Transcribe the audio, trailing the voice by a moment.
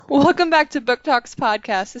Welcome back to Book Talks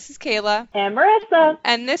Podcast. This is Kayla. And Marissa.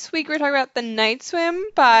 And this week we're talking about The Night Swim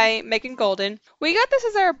by Megan Golden. We got this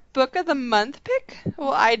as our Book of the Month pick.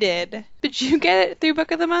 Well, I did. Did you get it through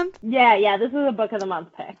Book of the Month? Yeah, this is a Book of the Month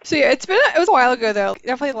pick. So yeah, it was a while ago though.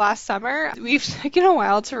 Definitely last summer. We've taken a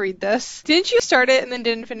while to read this. Didn't you start it and then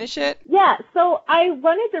didn't finish it? Yeah, so I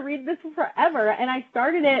wanted to read this forever, and I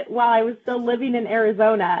started it while I was still living in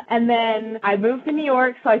Arizona. And then I moved to New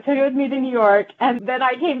York, so I took it with me to New York, and then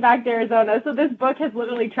I came back to Arizona. So this book has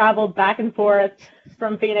literally traveled back and forth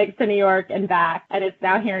from Phoenix to New York and back, and it's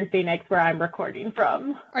now here in Phoenix where I'm recording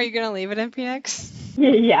from. Are you going to leave it in Phoenix?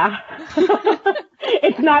 Yeah.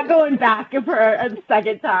 It's not going back for a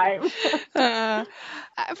second time. So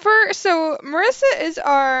Marissa is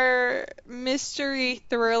our mystery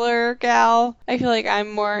thriller gal. I feel like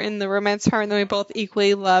I'm more in the romance part, and then we both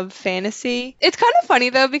equally love fantasy. It's kind of funny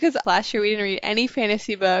though, because last year we didn't read any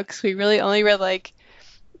fantasy books. We really only read like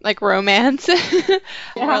romance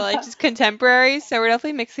or like just contemporary. So we're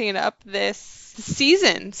definitely mixing it up this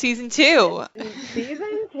season 2. Season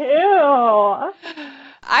 2.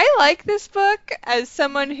 I like this book as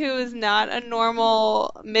someone who is not a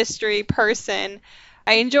normal mystery person.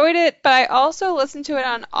 I enjoyed it, but I also listened to it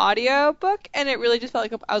on audiobook, and it really just felt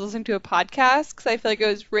like I was listening to a podcast, because I feel like it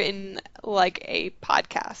was written like a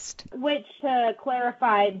podcast. Which, to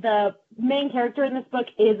clarify, the main character in this book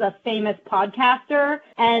is a famous podcaster,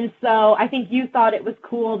 and so I think you thought it was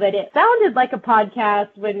cool that it sounded like a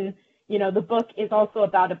podcast when, you know, the book is also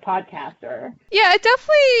about a podcaster. Yeah, it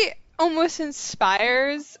definitely almost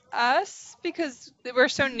inspires us because we're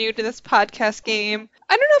so new to this podcast game.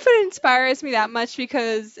 I don't know if it inspires me that much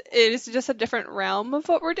because it is just a different realm of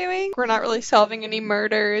what we're doing. We're not really solving any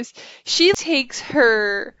murders. She takes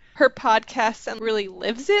her podcast and really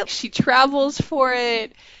lives it. She travels for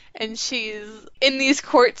it, and she's in these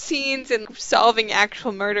court scenes and solving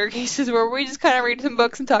actual murder cases where we just kind of read some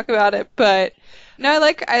books and talk about it. But no,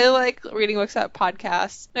 I like reading books about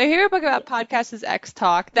podcasts. My favorite book about podcasts is X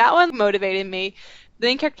Talk. That one motivated me. The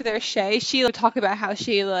main character there, Shay, she would talk about how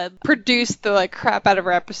she produced the crap out of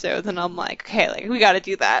her episodes, and I'm like, okay, we got to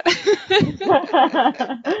do that.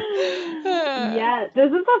 Yeah,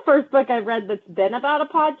 this is the first book I've read that's been about a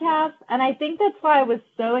podcast, and I think that's why I was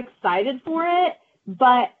so excited for it.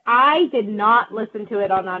 But I did not listen to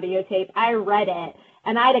it on audio tape. I read it.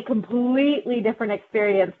 And I had a completely different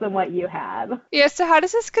experience than what you had. Yeah, so how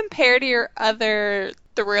does this compare to your other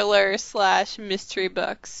thriller/mystery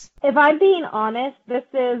books? If I'm being honest, this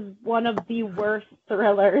is one of the worst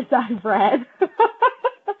thrillers I've read.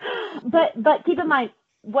 But keep in mind,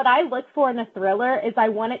 what I look for in a thriller is I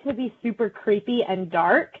want it to be super creepy and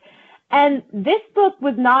dark. And this book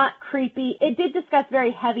was not creepy. It did discuss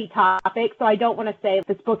very heavy topics, so I don't want to say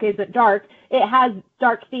this book isn't dark. It has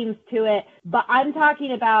dark themes to it, but I'm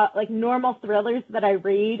talking about normal thrillers that I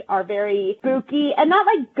read are very spooky and not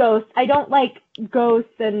like ghosts. I don't like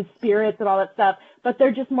ghosts and spirits and all that stuff, but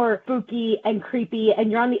they're just more spooky and creepy,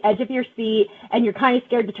 and you're on the edge of your seat and you're kind of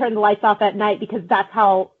scared to turn the lights off at night because that's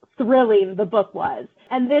how thrilling the book was.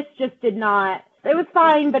 And this just did not. It was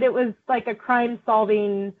fine, but it was like a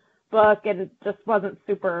crime-solving book and just wasn't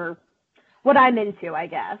super what I'm into, I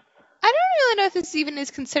guess. I don't really know if this even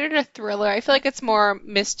is considered a thriller. I feel like it's more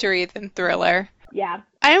mystery than thriller. Yeah.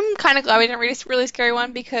 I'm kind of glad we didn't read a really scary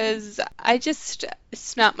one because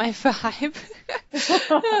it's not my vibe.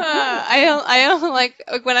 I don't like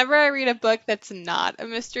whenever I read a book that's not a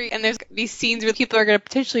mystery and there's these scenes where people are going to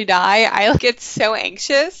potentially die, I get so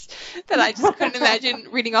anxious that I just couldn't imagine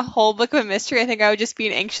reading a whole book of a mystery. I think I would just be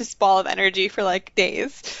an anxious ball of energy for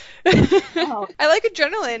days. Oh. I like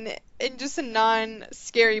adrenaline in just a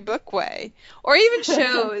non-scary book way. Or even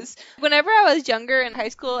shows. Whenever I was younger in high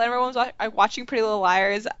school, everyone was watching Pretty Little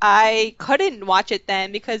Liars. I couldn't watch it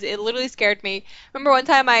then because it literally scared me. Remember one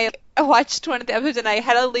time I watched one of the episodes and I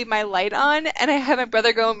had to leave my light on, and I had my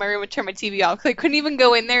brother go in my room and turn my TV off because I couldn't even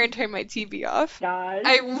go in there and turn my TV off. Gosh.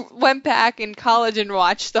 I went back in college and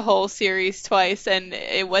watched the whole series twice, and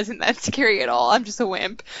it wasn't that scary at all. I'm just a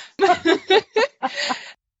wimp.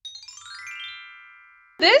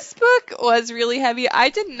 This book was really heavy. I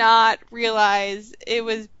did not realize it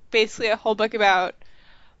was basically a whole book about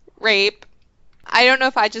rape. I don't know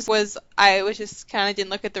if I was just kind of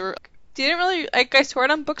didn't look at didn't really, I saw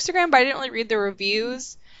it on Bookstagram, but I didn't really read the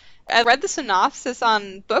reviews. I read the synopsis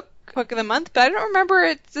on Book of the Month, but I don't remember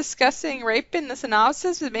it discussing rape in the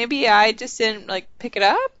synopsis, but maybe I just didn't, pick it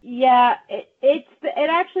up. Yeah, it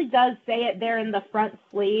actually does say it there in the front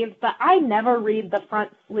sleeve, but I never read the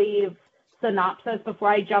front sleeve synopsis before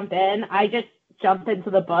I jump in. I just jump into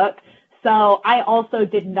the book. So I also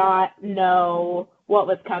did not know what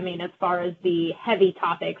was coming as far as the heavy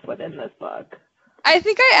topics within this book. I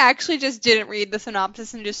think I actually just didn't read the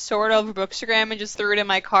synopsis and just saw it over Bookstagram and just threw it in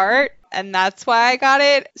my cart, and that's why I got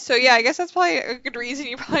it. So yeah, I guess that's probably a good reason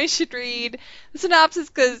you probably should read the synopsis,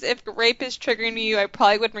 because if rape is triggering you, I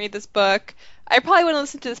probably wouldn't read this book. I probably wouldn't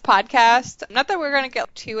listen to this podcast. Not that we're gonna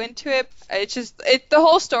get too into it. It's just the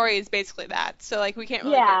whole story is basically that. So like we can't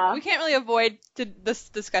really avoid this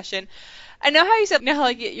discussion. I know how you said, how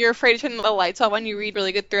like you're afraid to turn the lights off when you read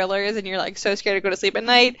really good thrillers and you're like so scared to go to sleep at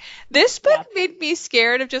night. This book made me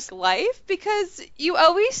scared of just life, because you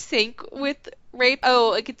always think with rape, oh,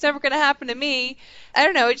 like it's never gonna happen to me. I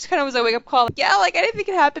don't know, it just kind of was a wake up call. Yeah, like I didn't think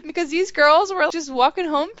it happened, because these girls were just walking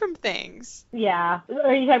home from things. Yeah.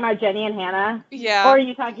 Are you talking about Jenny and Hannah? Yeah. Or are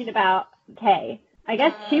you talking about Kay? I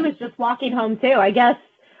guess she was just walking home too. I guess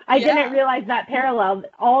I didn't realize that parallel.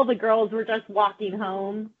 All the girls were just walking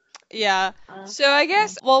home. Yeah. So I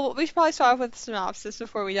guess, well, we should probably start off with the synopsis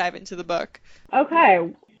before we dive into the book.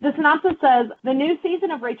 Okay. The synopsis says, the new season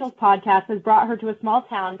of Rachel's podcast has brought her to a small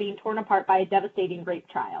town being torn apart by a devastating rape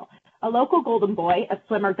trial. A local golden boy, a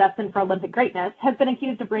swimmer destined for Olympic greatness, has been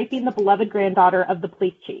accused of raping the beloved granddaughter of the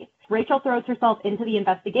police chief. Rachel throws herself into the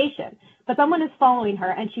investigation, but someone is following her,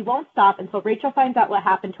 and she won't stop until Rachel finds out what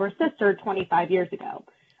happened to her sister 25 years ago.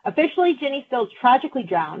 Officially, Ginny Stills tragically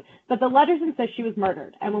drowned, but the letters insist she was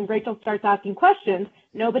murdered, and when Rachel starts asking questions,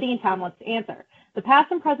 nobody in town wants to answer. The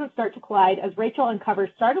past and present start to collide as Rachel uncovers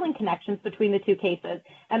startling connections between the two cases,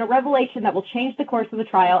 and a revelation that will change the course of the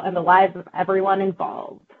trial and the lives of everyone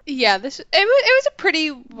involved. Yeah, it was a pretty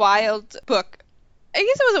wild book. I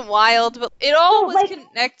guess it wasn't wild, but it all was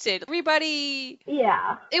connected. Everybody...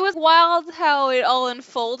 Yeah. It was wild how it all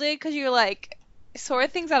unfolded, because you're like... sort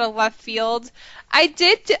of things out of left field. I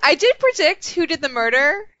did predict who did the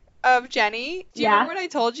murder of Jenny. Do you remember what I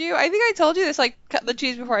told you? I think I told you this like the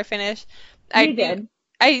Tuesday before I finished. I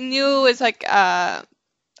knew it was like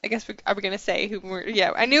I guess are we gonna say who?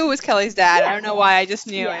 I knew it was Kelly's dad. I don't know why. I just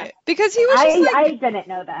knew it because he was. I didn't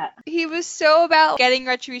know that. He was so about getting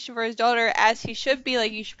retribution for his daughter, as he should be.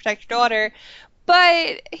 Like, you should protect your daughter.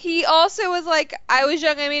 But he also was like, I was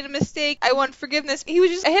young, I made a mistake, I want forgiveness. He was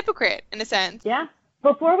just a hypocrite, in a sense. Yeah.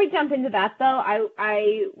 Before we jump into that, though,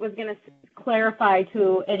 I was going to clarify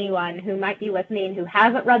to anyone who might be listening who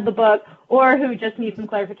hasn't read the book or who just needs some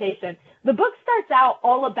clarification. The book starts out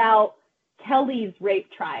all about Kelly's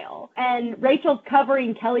rape trial, and Rachel's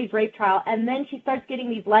covering Kelly's rape trial, and then she starts getting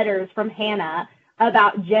these letters from Hannah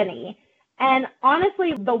about Jenny. And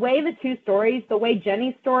honestly, the way the two stories, the way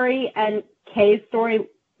Jenny's story and Kay's story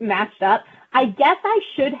matched up, I guess I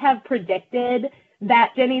should have predicted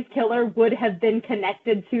that Jenny's killer would have been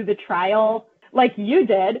connected to the trial like you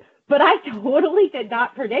did, but I totally did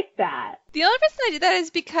not predict that. The only reason I did that is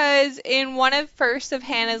because in one of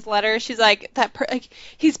Hannah's letters, she's like,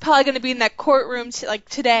 he's probably going to be in that courtroom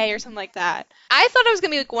today or something like that. I thought it was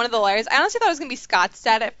going to be like one of the lawyers. I honestly thought it was going to be Scott's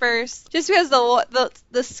dad at first, just because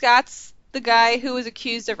the Scott's the guy who was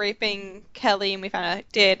accused of raping Kelly, and we found out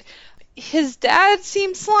did. His dad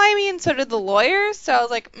seemed slimy, and so did the lawyer, so I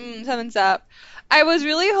was like, something's up. I was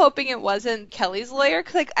really hoping it wasn't Kelly's lawyer,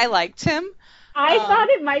 because I liked him. I thought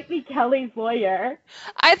it might be Kelly's lawyer.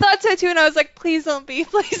 I thought so too, and I was like, please don't be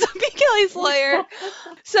Kelly's lawyer.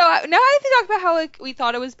 So now I have to talk about how we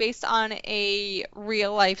thought it was based on a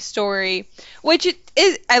real life story, which it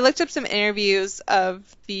is. I looked up some interviews of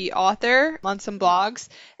the author on some blogs,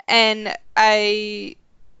 and I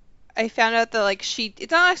found out that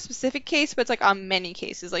it's not a specific case, but it's on many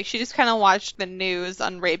cases. She just kind of watched the news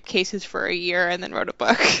on rape cases for a year and then wrote a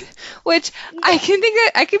book, which I can think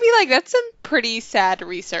that I could be that's some pretty sad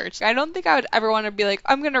research. I don't think I would ever want to be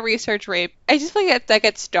I'm going to research rape. I just feel like that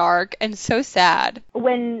gets dark and so sad.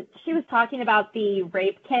 When she was talking about the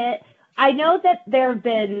rape kit, I know that there have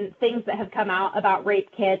been things that have come out about rape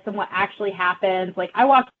kits and what actually happens. I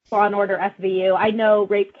watched Law & Order SVU. I know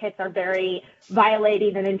rape kits are very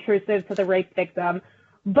violating and intrusive to the rape victim.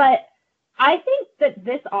 But I think that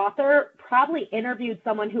this author probably interviewed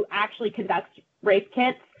someone who actually conducts rape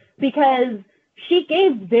kits, because she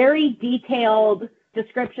gave very detailed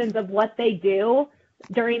descriptions of what they do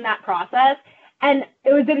during that process. And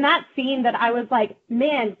it was in that scene that I was like,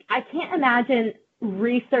 man, I can't imagine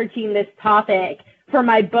researching this topic for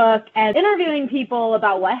my book and interviewing people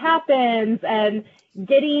about what happens and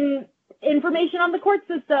getting information on the court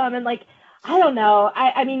system. And I don't know.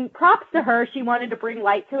 I mean, props to her. She wanted to bring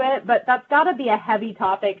light to it, but that's got to be a heavy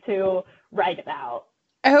topic to write about.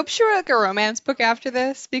 I hope she wrote a romance book after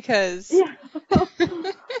this, because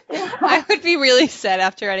I would be really sad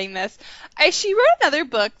after writing this. She wrote another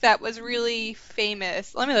book that was really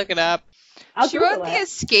famous. Let me look it up. She wrote The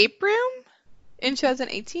Escape Room. in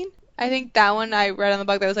 2018. I think that one I read on the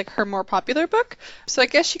book that was like her more popular book. So I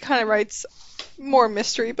guess she kind of writes more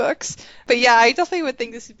mystery books. But yeah, I definitely would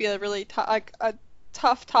think this would be a really a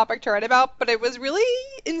tough topic to write about, but it was really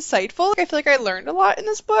insightful. I feel like I learned a lot in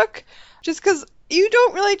this book just because you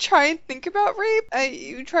don't really try and think about rape.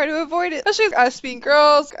 You try to avoid it, especially us being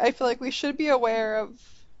girls. I feel like we should be aware of,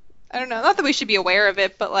 I don't know, not that we should be aware of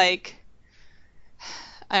it, but like,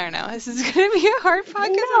 I don't know. This is going to be a hard podcast. I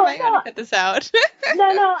might want to cut this out. No,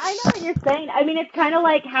 I know what you're saying. I mean, it's kind of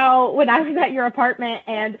like how when I was at your apartment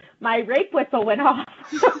and my rape whistle went off.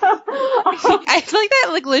 I feel like that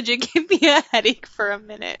like legit gave me a headache for a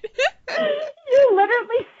minute. You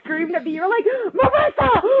literally screamed at me. You were like,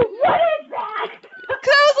 Marissa, what is that?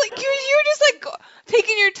 Because I was like, you were just like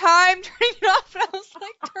taking your time turning it off, and I was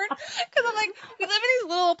like, because I'm like, we live in these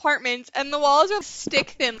little apartments, and the walls are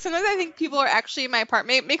stick thin. Sometimes I think people are actually in my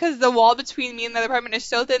apartment because the wall between me and the other apartment is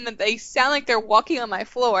so thin that they sound like they're walking on my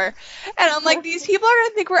floor. And I'm like, these people are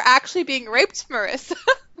gonna think we're actually being raped, Marissa.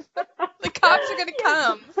 The cops are gonna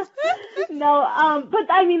come. No, but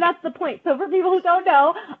I mean, that's the point. So for people who don't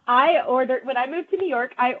know, when I moved to New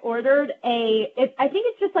York, I ordered I think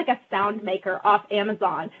it's just like a sound maker off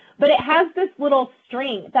Amazon, but it has this little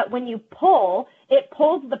string that when you pull, it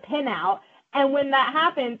pulls the pin out. And when that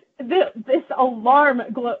happens, this alarm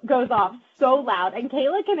goes off so loud. And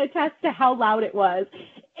Kayla can attest to how loud it was.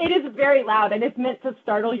 It is very loud, and it's meant to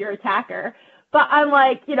startle your attacker. But I'm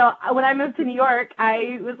like, when I moved to New York,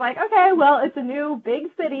 I was like, okay, well, it's a new big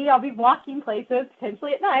city. I'll be walking places,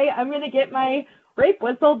 potentially at night. I'm going to get my rape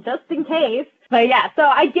whistle just in case. But yeah, so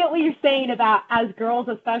I get what you're saying about, as girls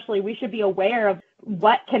especially, we should be aware of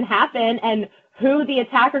what can happen and who the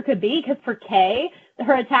attacker could be. Because for Kay,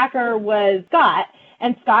 her attacker was Scott.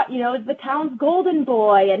 And Scott, is the town's golden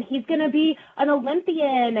boy, and he's going to be an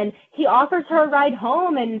Olympian, and he offers her a ride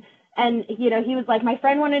home, and he was like, my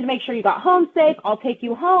friend wanted to make sure you got home safe. I'll take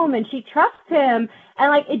you home. And she trusts him. And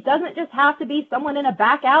like, it doesn't just have to be someone in a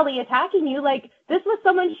back alley attacking you. Like, this was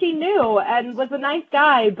someone she knew and was a nice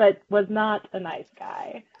guy, but was not a nice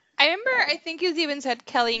guy. I remember, I think you even said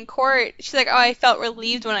Kelly in court. She's like, oh, I felt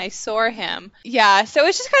relieved when I saw him. Yeah, so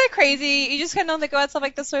it's just kind of crazy. You just kind of don't think about stuff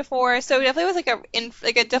like this before. So it definitely was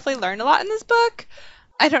I definitely learned a lot in this book.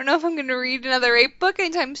 I don't know if I'm going to read another rape book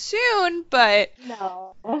anytime soon, but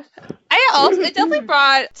no. It definitely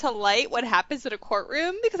brought to light what happens in a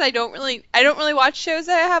courtroom, because I don't really watch shows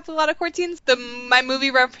that have a lot of court scenes. My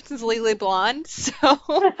movie reference is Legally Blonde, so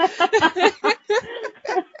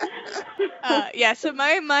so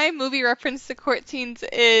my movie reference to court scenes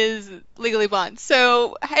is Legally Blonde.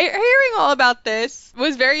 So hearing all about this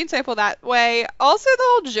was very insightful that way. Also, the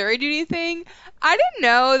whole jury duty thing. I didn't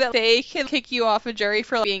know that they can kick you off a jury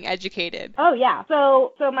for being educated. Oh, yeah.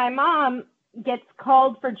 So my mom gets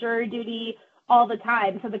called for jury duty all the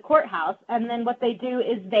time to the courthouse. And then what they do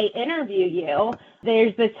is they interview you.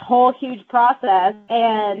 There's this whole huge process,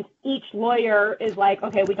 and each lawyer is like,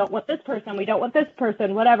 okay, we don't want this person,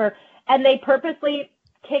 whatever. And they purposely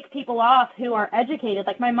kick people off who are educated.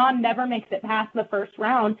 Like, my mom never makes it past the first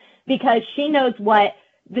round because she knows what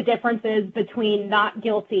the difference is between not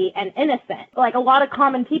guilty and innocent. Like, a lot of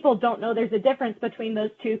common people don't know there's a difference between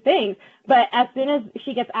those two things. But as soon as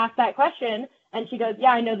she gets asked that question and she goes,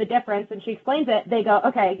 yeah, I know the difference, and she explains it, they go,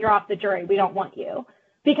 okay, you're off the jury. We don't want you.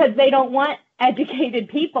 Because they don't want educated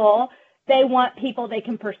people. They want people they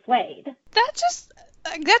can persuade.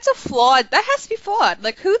 That's a flawed. That has to be flawed.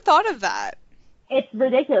 Like, who thought of that? It's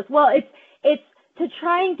ridiculous. Well, it's to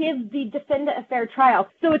try and give the defendant a fair trial.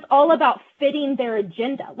 So it's all about fitting their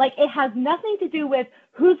agenda. Like, it has nothing to do with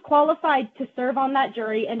who's qualified to serve on that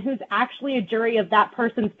jury and who's actually a jury of that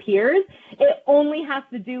person's peers. It only has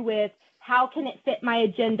to do with how can it fit my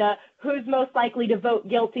agenda, who's most likely to vote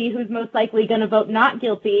guilty, who's most likely going to vote not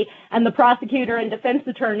guilty, and the prosecutor and defense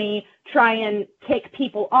attorney try and kick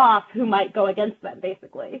people off who might go against them,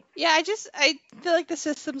 basically. Yeah, I feel like the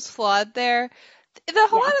system's flawed there. The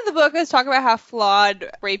whole lot of the book is talking about how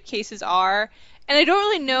flawed rape cases are, and I don't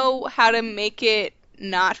really know how to make it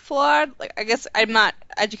not flawed. Like, I guess I'm not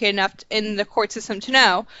educated enough in the court system to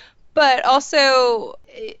know, but also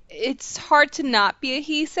it's hard to not be a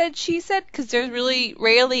he said, she said, because there really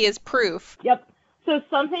rarely is proof. Yep. So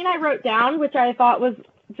something I wrote down, which I thought was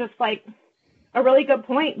just like a really good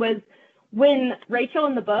point, was when Rachel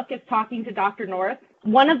in the book is talking to Dr. North,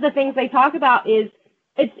 one of the things they talk about is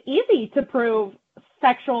it's easy to prove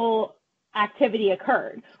sexual activity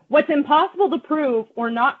occurred. What's impossible to prove or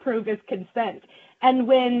not prove is consent. And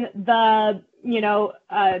when the,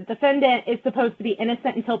 defendant is supposed to be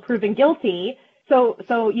innocent until proven guilty,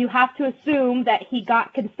 so you have to assume that he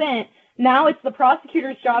got consent. Now it's the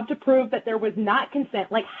prosecutor's job to prove that there was not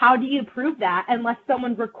consent. Like, how do you prove that unless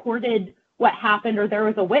someone recorded what happened or there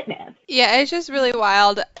was a witness? Yeah, it's just really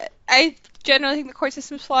wild. I generally think the court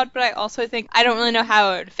system's flawed, but I also think I don't really know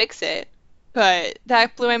how it would fix it. But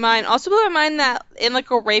that blew my mind. Also blew my mind that in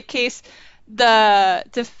like a rape case, the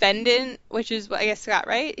defendant, which is I guess Scott,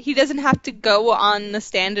 right? He doesn't have to go on the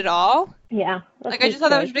stand at all. Yeah. Like, I just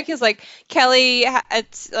thought that was ridiculous. Like, Kelly,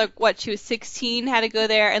 it's like, what, she was 16, had to go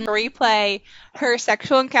there and replay her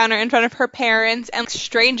sexual encounter in front of her parents and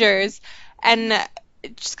strangers, and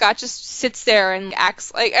Scott just sits there and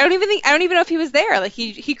acts like, I don't even know if he was there. Like,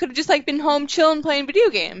 he could have just, like, been home chilling playing video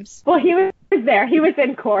games. Well, he was there. He was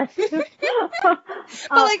in court. But, like, I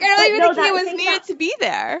don't even think he was needed to be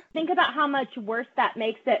there. Think about how much worse that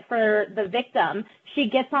makes it for the victim. She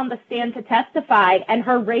gets on the stand to testify, and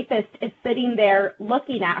her rapist is sitting there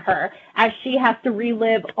looking at her as she has to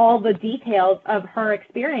relive all the details of her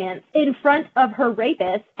experience in front of her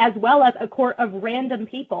rapist, as well as a court of random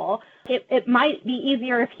people. It might be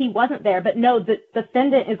easier if he wasn't there, but no, the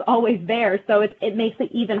defendant is always there, so it makes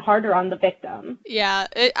it even harder on the victim. Yeah,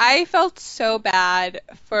 I felt so bad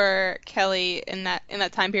for Kelly in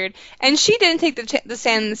that time period, and she didn't take the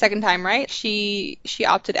stand the second time, right? She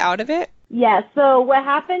opted out of it. Yeah, so what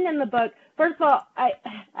happened in the book, first of all,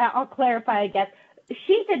 I'll clarify, I guess.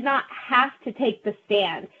 She did not have to take the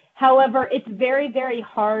stand. However, it's very, very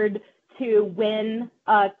hard to win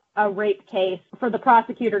a rape case for the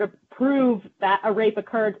prosecutor to prove that a rape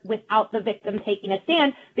occurred without the victim taking a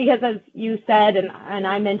stand, because as you said and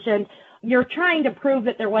I mentioned, you're trying to prove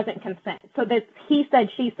that there wasn't consent. So that's he said,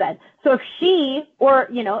 she said. So if she, or,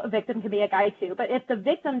 a victim could be a guy too, but if the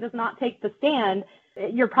victim does not take the stand,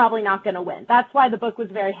 you're probably not going to win. That's why the book was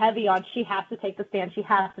very heavy on she has to take the stand, she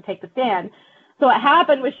has to take the stand. So what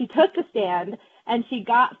happened was she took the stand and she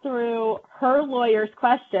got through her lawyer's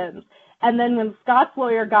questions. And then when Scott's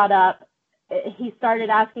lawyer got up, he started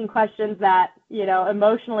asking questions that,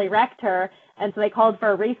 emotionally wrecked her. And so they called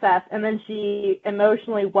for a recess, and then she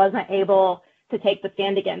emotionally wasn't able to take the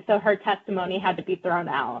stand again. So her testimony had to be thrown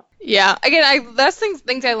out. Yeah. Again, that's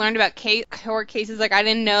things I learned about court cases. Like, I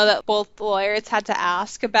didn't know that both lawyers had to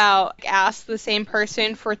ask the same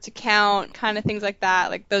person for it to count, kind of things like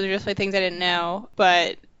that. Like, those are just like things I didn't know.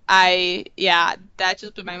 But that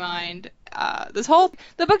just blew my mind.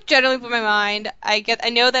 The book generally blew my mind. I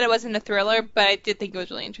know that it wasn't a thriller, but I did think it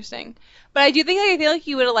was really interesting. But I feel like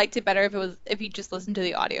you would have liked it better if you just listened to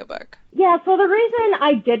the audiobook. Yeah, so the reason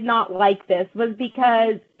I did not like this was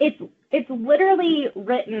because it's literally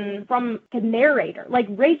written from a narrator. Like,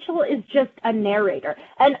 Rachel is just a narrator.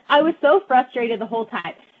 And I was so frustrated the whole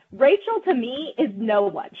time. Rachel, to me, is no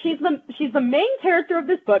one. She's the main character of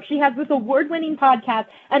this book. She has this award-winning podcast,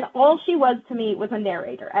 and all she was to me was a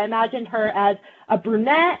narrator. I imagined her as a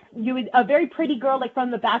brunette, a very pretty girl, like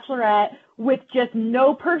from The Bachelorette, with just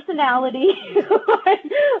no personality,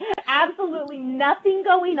 absolutely nothing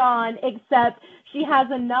going on except she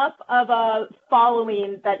has enough of a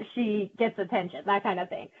following that she gets attention, that kind of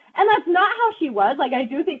thing. And that's not how she was. Like, I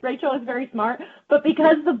do think Rachel is very smart, but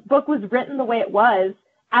because the book was written the way it was,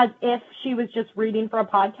 as if she was just reading for a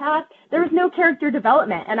podcast, there was no character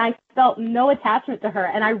development, and I felt no attachment to her,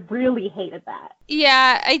 and I really hated that.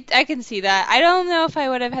 Yeah, I can see that. I don't know if I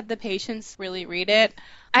would have had the patience to really read it.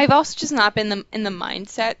 I've also just not been in the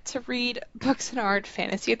mindset to read books in art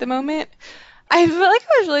fantasy at the moment. I feel like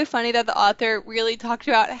it was really funny that the author really talked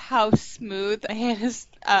about how smooth Hannah's,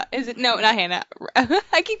 no, not Hannah.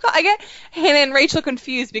 I get Hannah and Rachel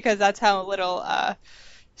confused because that's how little,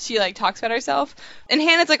 she like talks about herself, and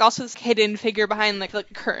Hannah's like also this hidden figure behind like a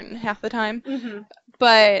curtain half the time. Mm-hmm.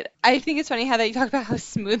 But I think it's funny how you talk about how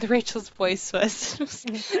smooth Rachel's voice was.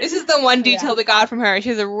 This is the one detail that got from her. She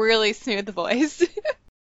has a really smooth voice.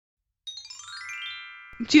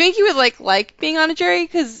 Do you think you would like being on a jury?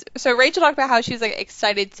 So Rachel talked about how she was like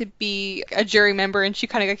excited to be a jury member, and she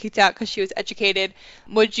kind of got kicked out because she was educated.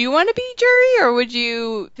 Would you want to be jury, or would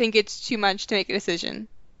you think it's too much to make a decision?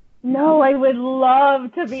 No, I would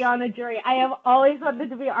love to be on a jury. I have always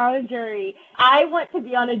wanted to be on a jury. I want to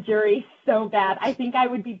be on a jury so bad. I think I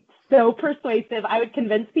would be so persuasive. I would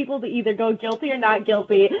convince people to either go guilty or not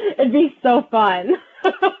guilty. It'd be so fun.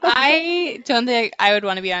 I don't think I would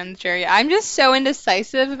want to be on the jury. I'm just so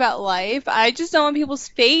indecisive about life. I just don't want people's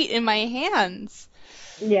fate in my hands.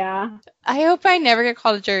 Yeah. I hope I never get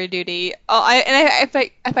called to jury duty.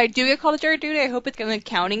 If I do get called to jury duty, I hope it's an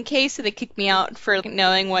accounting case so they kick me out for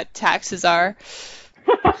knowing what taxes are.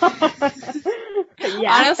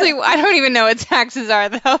 Yeah. Honestly, I don't even know what taxes are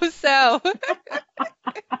though, so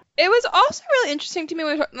It was also really interesting to me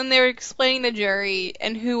when they were explaining the jury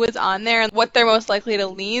and who was on there and what they're most likely to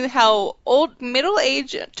lean, how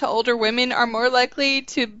middle-aged to older women are more likely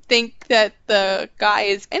to think that the guy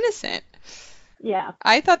is innocent. Yeah.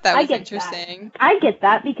 I thought that I was get interesting. I get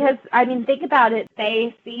that because, I mean, think about it.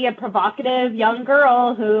 They see a provocative young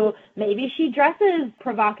girl who maybe she dresses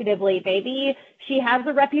provocatively. Maybe she has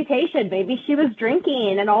a reputation. Maybe she was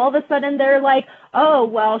drinking. And all of a sudden they're like, oh,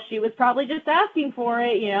 well, she was probably just asking for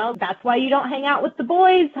it. You know, that's why you don't hang out with the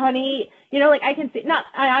boys, honey. You know, like I can see,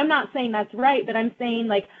 I'm not saying that's right, but I'm saying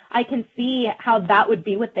like I can see how that would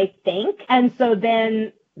be what they think. And so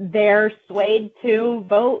then they're swayed to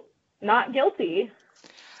vote not guilty.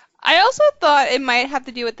 I also thought it might have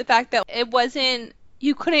to do with the fact that it wasn't,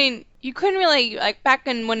 you couldn't really, like back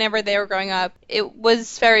in whenever they were growing up, it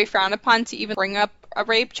was very frowned upon to even bring up a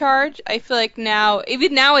rape charge. I feel like now,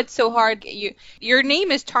 even now it's so hard. Your name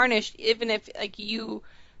is tarnished even if like you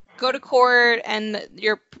go to court and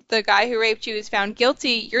the guy who raped you is found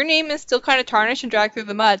guilty, your name is still kind of tarnished and dragged through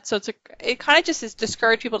the mud. So it kind of just has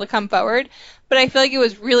discouraged people to come forward. But I feel like it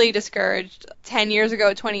was really discouraged 10 years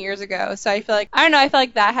ago, 20 years ago. So I feel like, I don't know, I feel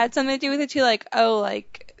like that had something to do with it too. Like, oh,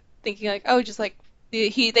 like thinking like, oh, just like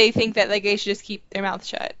they think that like they should just keep their mouth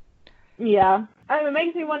shut. Yeah. It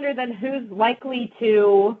makes me wonder then who's likely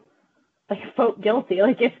to like vote guilty.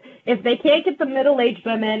 Like if they can't get the middle-aged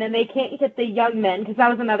women and they can't get the young men, because that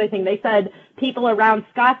was another thing. They said people around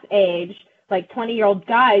Scott's age, like 20-year-old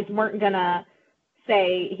guys, weren't going to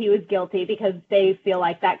say he was guilty because they feel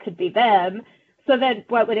like that could be them. So then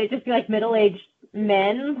what would it just be like middle-aged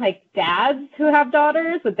men, like dads who have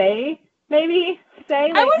daughters? Would they maybe say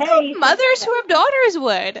like, I would hey, hope mothers who have daughters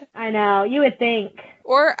would. I know, you would think.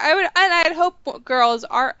 Or I'd hope girls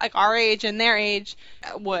are like our age and their age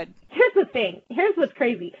would. Here's the thing. Here's what's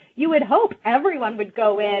crazy. You would hope everyone would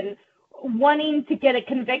go in wanting to get a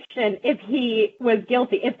conviction if he was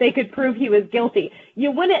guilty, if they could prove he was guilty.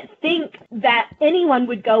 You wouldn't think that anyone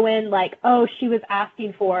would go in like, oh, she was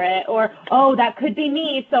asking for it, or, oh, that could be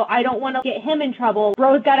me, so I don't want to get him in trouble.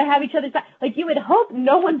 Bros got to have each other's back. Like, you would hope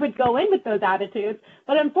no one would go in with those attitudes,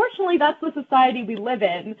 but unfortunately, that's the society we live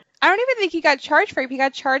in. I don't even think he got charged for rape. He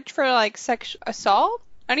got charged for, like, sexual assault?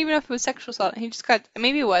 I don't even know if it was sexual assault. He just got,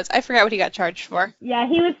 maybe it was. I forgot what he got charged for. Yeah,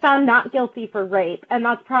 he was found not guilty for rape, and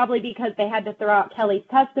that's probably because they had to throw out Kelly's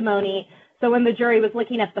testimony. So when the jury was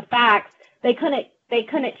looking at the facts, they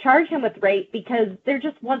couldn't charge him with rape because there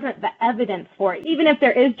just wasn't the evidence for it. Even if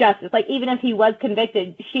there is justice, like even if he was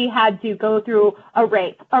convicted, she had to go through a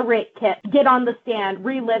rape kit, get on the stand,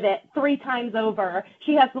 relive it 3 times over.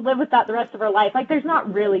 She has to live with that the rest of her life. Like, there's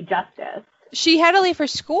not really justice. She had to leave her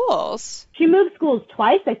schools. She moved schools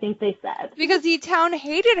twice, I think they said. Because the town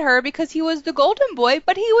hated her because he was the golden boy,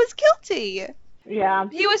 but he was guilty. Yeah.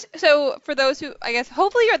 He was, so for those who, I guess,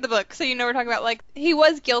 hopefully you read the book, so you know what we're talking about. Like, he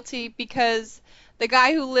was guilty because the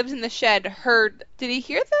guy who lives in the shed did he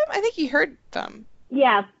hear them? I think he heard them.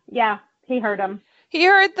 Yeah, he heard them. He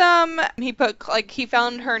heard them. He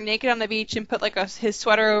found her naked on the beach and put, his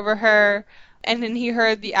sweater over her. And then he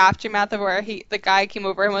heard the aftermath of where the guy came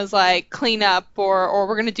over and was like, clean up, or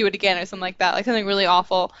we're going to do it again, or something like that. Like, something really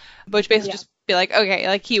awful. Which basically just be like, okay,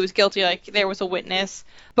 like, he was guilty, like, there was a witness.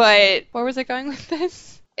 But where was I going with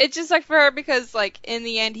this? It's just, like, for her because, like, in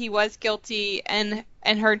the end, he was guilty, and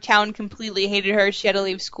her town completely hated her. She had to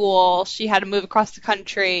leave school. She had to move across the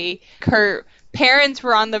country. Her parents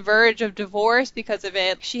were on the verge of divorce because of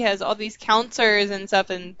it. She has all these counselors and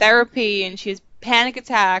stuff and therapy, and she has panic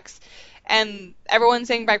attacks. And everyone's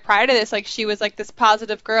saying by prior to this, like, she was, like, this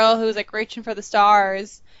positive girl who was, like, reaching for the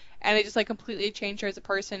stars. And it just, like, completely changed her as a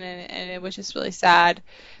person. And it was just really sad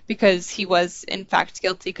because he was, in fact,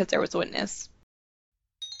 guilty because there was a witness.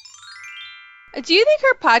 Do you think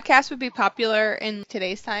her podcast would be popular in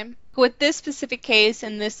today's time? With this specific case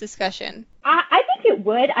and this discussion? I think it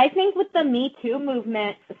would. I think with the Me Too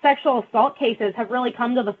movement, sexual assault cases have really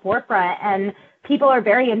come to the forefront, and people are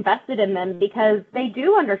very invested in them because they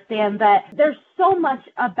do understand that there's so much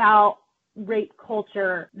about rape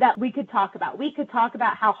culture that we could talk about. We could talk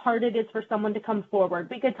about how hard it is for someone to come forward.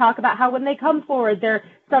 We could talk about how when they come forward, they're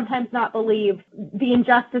sometimes not believed, the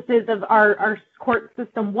injustices of our court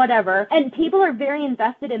system, whatever. And people are very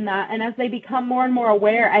invested in that. And as they become more and more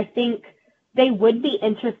aware, I think they would be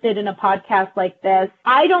interested in a podcast like this.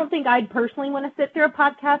 I don't think I'd personally want to sit through a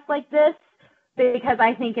podcast like this because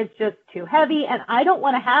I think it's just too heavy, and I don't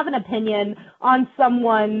want to have an opinion on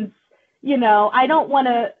someone's,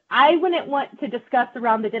 I wouldn't want to discuss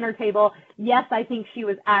around the dinner table, yes, I think she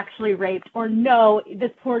was actually raped, or no,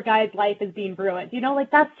 this poor guy's life is being ruined.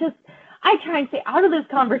 That's just, I try and stay out of those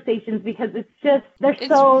conversations because it's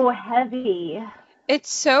so heavy.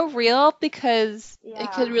 It's so real because Yeah.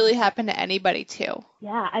 it could really happen to anybody too.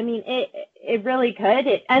 Yeah, I mean, it really could.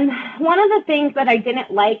 And one of the things that I didn't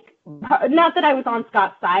like, not that I was on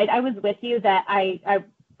Scott's side, I was with you that I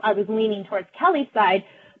was leaning towards Kelly's side,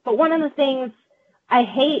 but one of the things I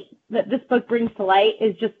hate that this book brings to light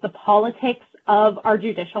is just the politics of our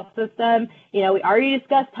judicial system. You know, we already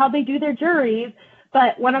discussed how they do their juries,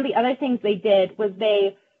 but one of the other things they did was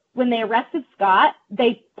when they arrested Scott,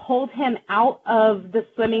 they pulled him out of the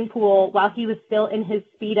swimming pool while he was still in his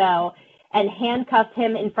Speedo and handcuffed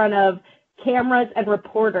him in front of cameras and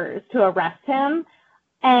reporters to arrest him.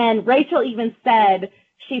 And Rachel even said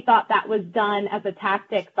she thought that was done as a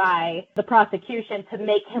tactic by the prosecution to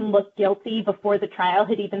make him look guilty before the trial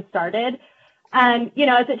had even started. And, you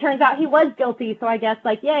know, as it turns out, he was guilty. So I guess,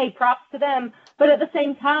 like, yay, props to them. But at the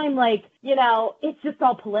same time, like, you know, it's just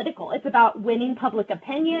all political. It's about winning public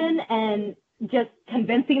opinion and just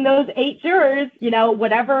convincing those 8 jurors, you know,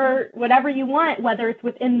 whatever you want, whether it's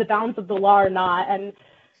within the bounds of the law or not. And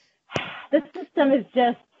the system is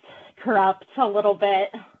just corrupt a little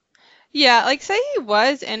bit. Yeah, like say he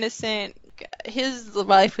was innocent, his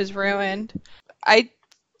life was ruined. I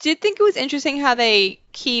did think it was interesting how they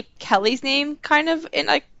keep Kelly's name kind of in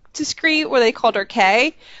like discreet, where they called her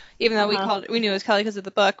Kay, even though we knew it was Kelly because of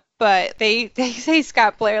the book. But they say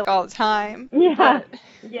Scott Blair all the time. Yeah,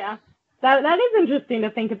 yeah. That is interesting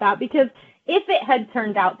to think about, because if it had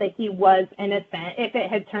turned out that he was innocent, if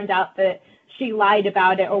it had turned out that she lied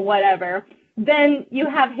about it or whatever, then you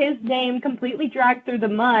have his name completely dragged through the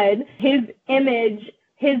mud, his image,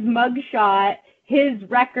 his mugshot, his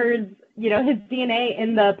records, you know, his DNA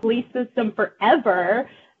in the police system forever,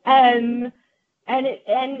 and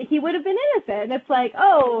he would have been innocent. And it's like,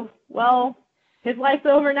 oh, well, his life's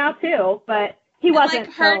over now too, but he wasn't.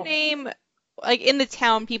 Like her name, like in the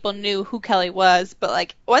town, people knew who Kelly was, but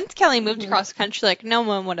like once Kelly moved across the country, like no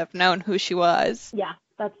one would have known who she was. Yeah,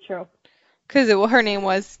 that's true. Because her name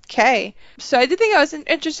was Kay. So I did think that was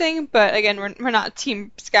interesting, but again, we're not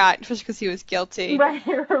Team Scott, especially because he was guilty. Right.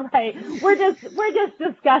 We're just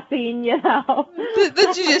discussing, you know,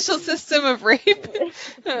 the judicial system of rape.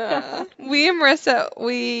 We and Marissa,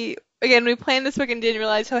 we planned this book and didn't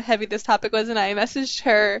realize how heavy this topic was, and I messaged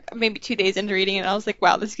her maybe 2 days into reading it, and I was like,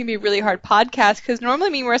 wow, this is gonna be a really hard podcast, because normally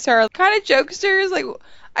me and Marissa are kind of jokesters. Like,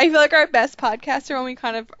 I feel like our best podcasts are when we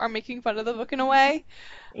kind of are making fun of the book in a way.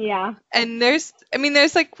 Yeah. And there's not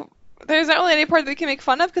really any part that we can make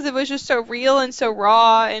fun of, because it was just so real and so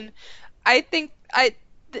raw. And I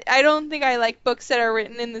don't think I like books that are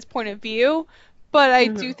written in this point of view, but I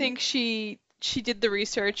do think she did the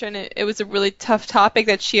research, and it was a really tough topic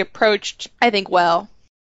that she approached, I think, well.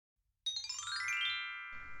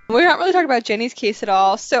 We're not really talking about Jenny's case at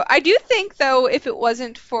all. So I do think, though, if it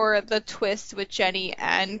wasn't for the twist with Jenny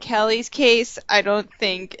and Kelly's case, I don't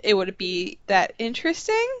think it would be that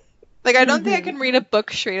interesting. Like, I don't think I can read a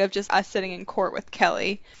book straight of just us sitting in court with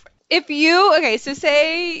Kelly. So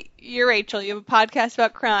say you're Rachel, you have a podcast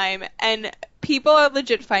about crime, and people are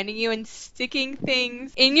legit finding you and sticking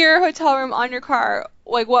things in your hotel room, on your car,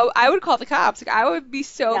 like, what I would call the cops. Like, I would be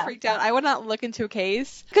so freaked out. I would not look into a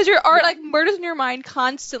case. Because like, murder's in your mind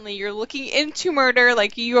constantly. You're looking into murder.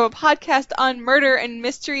 Like, you have a podcast on murder and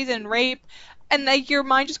mysteries and rape. And, like, your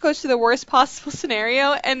mind just goes to the worst possible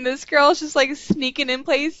scenario. And this girl's just, like, sneaking in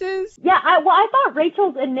places. Yeah, I thought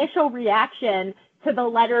Rachel's initial reaction to the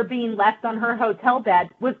letter being left on her hotel bed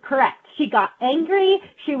was correct. She got angry.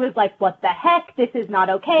 She was like, what the heck? This is not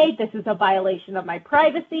okay. This is a violation of my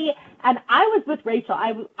privacy. And I was with Rachel.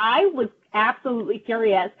 I was absolutely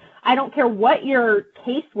furious. I don't care what your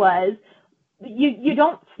case was. You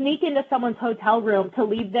don't sneak into someone's hotel room to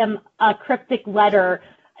leave them a cryptic letter.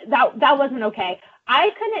 That wasn't okay.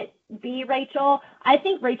 I couldn't be Rachel. I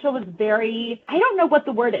think Rachel was very, I don't know what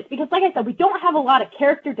the word is, because like I said, we don't have a lot of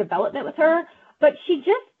character development with her, but she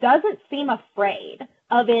just doesn't seem afraid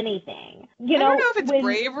of anything. You know, I don't know if it's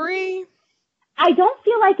bravery. I don't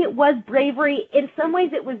feel like it was bravery. In some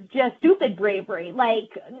ways, it was just stupid bravery. Like,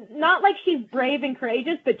 not like she's brave and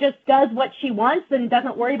courageous, but just does what she wants and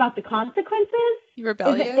doesn't worry about the consequences.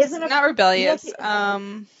 Rebellious? Not rebellious.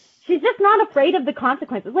 She's just not afraid of the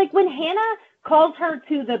consequences. Like, when Hannah calls her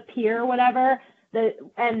to the pier or whatever,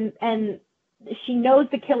 and she knows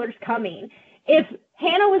the killer's coming. If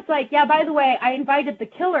Hannah was like, yeah, by the way, I invited the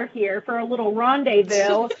killer here for a little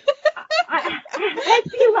rendezvous, I'd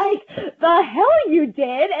be like, the hell you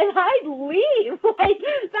did, and I'd leave. Like,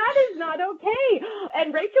 that is not okay.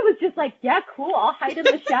 And Rachel was just like, yeah, cool, I'll hide in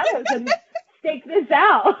the shadows and stake this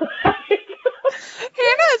out.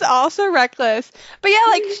 Hannah is also reckless. But yeah,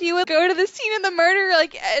 like she would go to the scene of the murder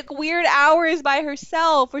like at weird hours by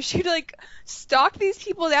herself, or she'd like stalk these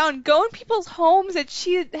people down, go in people's homes that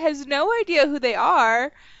she has no idea who they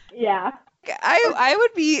are. Yeah. I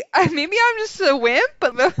would be maybe I'm just a wimp,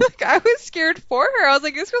 but like I was scared for her. I was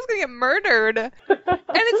like, this girl's gonna get murdered. And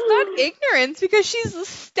it's not ignorance because she's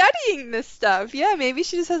studying this stuff. Yeah, maybe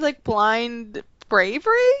she just has like blind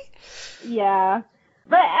bravery. Yeah.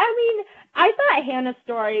 But I mean, I thought Hannah's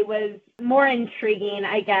story was more intriguing,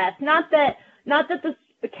 I guess. Not that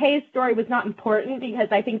the Kay's story was not important, because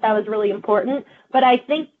I think that was really important, but I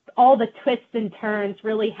think all the twists and turns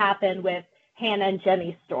really happened with Hannah and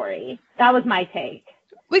Jenny's story. That was my take.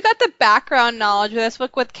 We got the background knowledge of this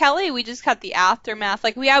book. With Kelly, we just got the aftermath.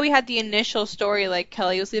 Like, we had the initial story, like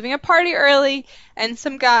Kelly was leaving a party early, and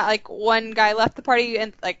one guy left the party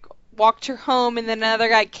and like walked her home, and then another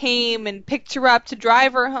guy came and picked her up to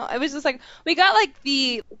drive her home. It was just like, we got like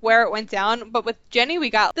the where it went down, but with Jenny,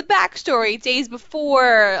 we got the backstory days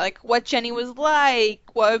before, like what Jenny was like,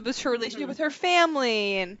 what was her relationship with her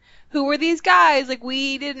family, and who were these guys? Like,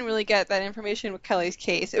 we didn't really get that information with Kelly's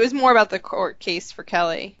case. It was more about the court case for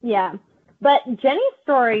Kelly. Yeah. But Jenny's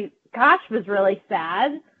story, gosh, was really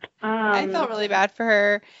sad. I felt really bad for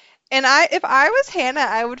her. And if I was Hannah,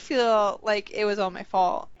 I would feel like it was all my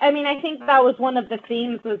fault. I mean, I think that was one of the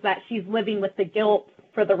themes, was that she's living with the guilt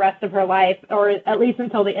for the rest of her life, or at least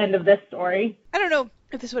until the end of this story. I don't know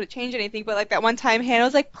if this would have changed anything, but like that one time Hannah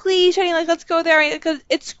was like, please, Jenny, like, let's go there because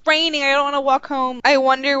it's raining. I don't want to walk home. I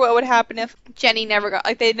wonder what would happen if Jenny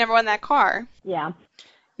they'd never won that car. Yeah.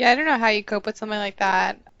 Yeah, I don't know how you cope with something like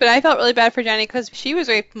that. But I felt really bad for Jenny because she was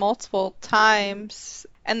raped multiple times.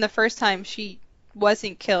 And the first time she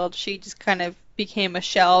wasn't killed, she just kind of became a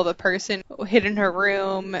shell of a person who hid in her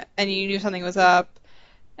room and you knew something was up.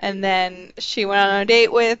 And then she went on a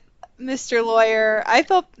date with Mr. Lawyer. I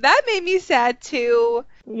felt that made me sad too.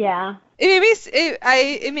 Yeah.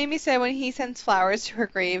 It made me sad when he sends flowers to her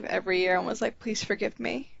grave every year and was like, please forgive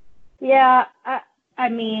me. Yeah, I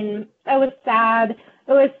mean, it was sad.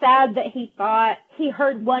 It was sad that he thought he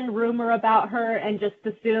heard one rumor about her and just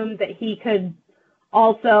assumed that he could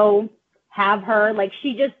also have her. Like,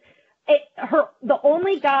 the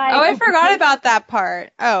only guy. Oh, I forgot about that part.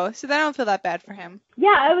 Oh, so then I don't feel that bad for him.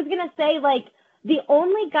 Yeah, I was gonna say, like, the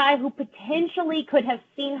only guy who potentially could have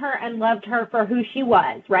seen her and loved her for who she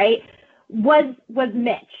was, right, was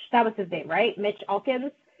Mitch. That was his name, right? Mitch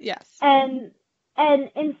Alkins? Yes. And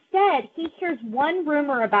instead, he hears one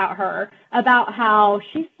rumor about her, about how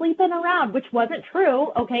she's sleeping around, which wasn't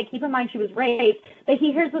true. Okay, keep in mind she was raped. But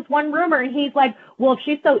he hears this one rumor, and he's like, well, if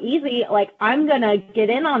she's so easy, like, I'm going to get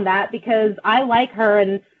in on that because I like her,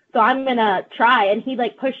 and so I'm going to try. And he,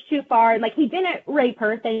 like, pushed too far. And, like, he didn't rape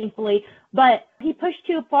her, thankfully, but he pushed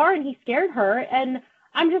too far, and he scared her. And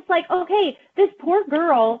I'm just like, okay, this poor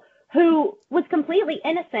girl who was completely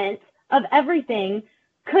innocent of everything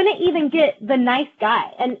couldn't even get the nice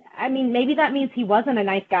guy. And I mean, maybe that means he wasn't a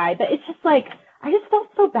nice guy, but it's just like, I just felt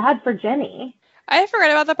so bad for Jenny. I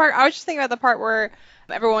forgot about the part. I was just thinking about the part where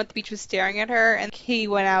everyone at the beach was staring at her and he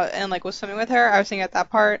went out and like was swimming with her. I was thinking about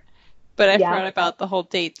that part, but I forgot about the whole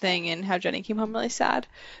date thing and how Jenny came home really sad.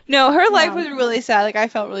 No, her life was really sad. Like, I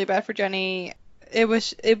felt really bad for Jenny.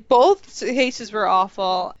 Both cases were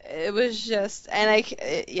awful. It was just,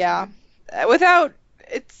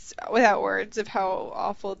 without words of how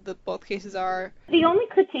awful both cases are. The only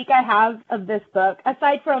critique I have of this book,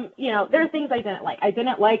 aside from, there are things I didn't like. I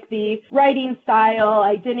didn't like the writing style.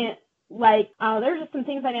 I didn't like, there were just some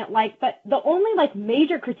things I didn't like. But the only, like,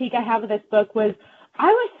 major critique I have of this book was I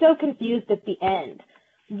was so confused at the end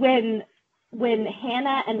when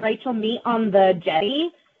Hannah and Rachel meet on the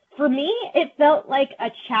jetty. For me, it felt like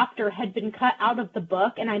a chapter had been cut out of the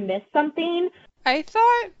book and I missed something. I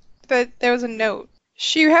thought that there was a note.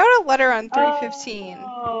 She had a letter on 315.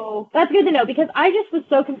 Oh, that's good to know, because I just was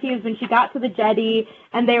so confused when she got to the jetty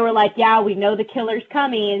and they were like, yeah, we know the killer's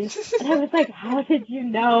coming. And I was like, how did you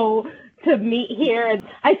know to meet here? And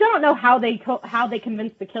I still don't know how they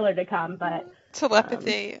convinced the killer to come, but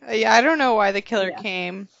telepathy. Yeah, I don't know why the killer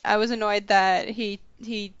came. I was annoyed that he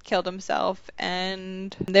killed himself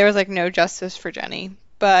and there was like no justice for Jenny.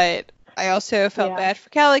 But I also felt bad for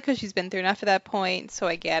Kelly because she's been through enough at that point, so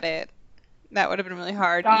I get it. That would have been really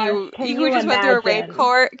hard. Gosh, you just went through a rape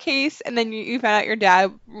court case and then you found out your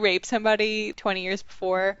dad raped somebody 20 years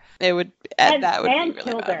before. That would be really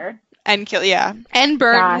killed bad. her. And and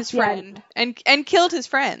burned his friend. And killed his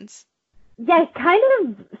friends. Yes, kind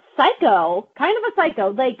of a psycho.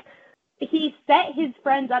 Like, he set his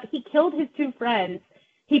friends up. He killed his two friends.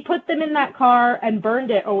 He put them in that car and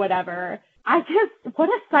burned it or whatever. What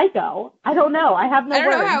a psycho. I don't know. I have no I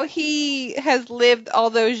don't know words. how he has lived all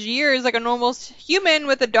those years like a normal human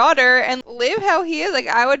with a daughter and live how he is. Like,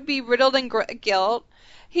 I would be riddled in guilt.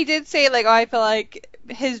 He did say, like, oh, I feel like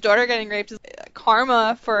his daughter getting raped is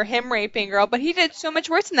karma for him raping a girl, but he did so much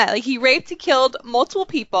worse than that. Like, he raped and killed multiple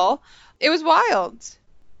people. It was wild.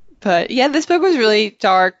 But yeah, this book was really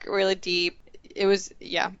dark, really deep. It was,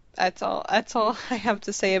 yeah, that's all I have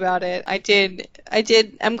to say about it.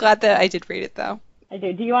 I'm glad that I did read it though. I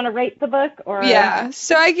do. Do you want to rate the book or? Yeah,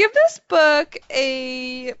 so I give this book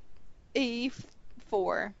a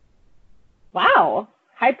 4. Wow.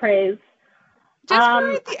 High praise. Just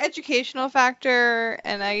for the educational factor,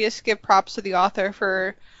 and I just give props to the author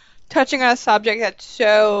for touching on a subject that's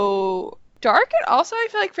so dark and also I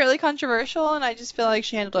feel like fairly controversial, and I just feel like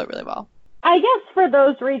she handled it really well. I guess for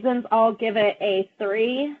those reasons, I'll give it a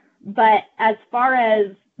 3. But as far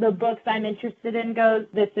as the books I'm interested in goes,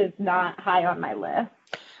 this is not high on my list.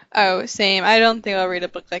 Oh, same. I don't think I'll read a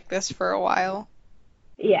book like this for a while.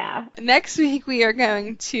 Yeah. Next week we are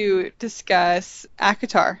going to discuss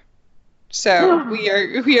ACOTAR. So we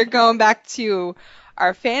are going back to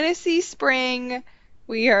our fantasy spring.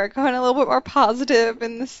 We are going a little bit more positive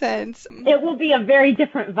in the sense. It will be a very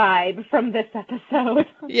different vibe from this episode.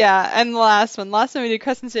 Yeah, and the last one we did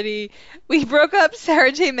Crescent City. We broke up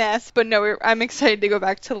Sarah J. Maas, but no, I'm excited to go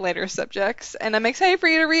back to later subjects. And I'm excited for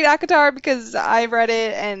you to read ACOTAR because I've read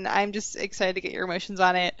it and I'm just excited to get your emotions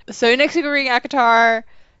on it. So next week we're reading ACOTAR.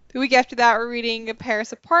 The week after that we're reading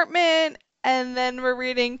Paris Apartment. And then we're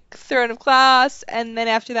reading Throne of Glass. And then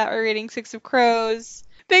after that we're reading Six of Crows.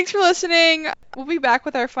 Thanks for listening. We'll be back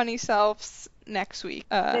with our funny selves next week.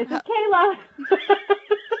 This is Kayla.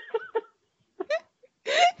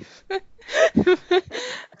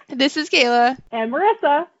 This is Kayla. And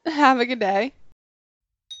Marissa. Have a good day.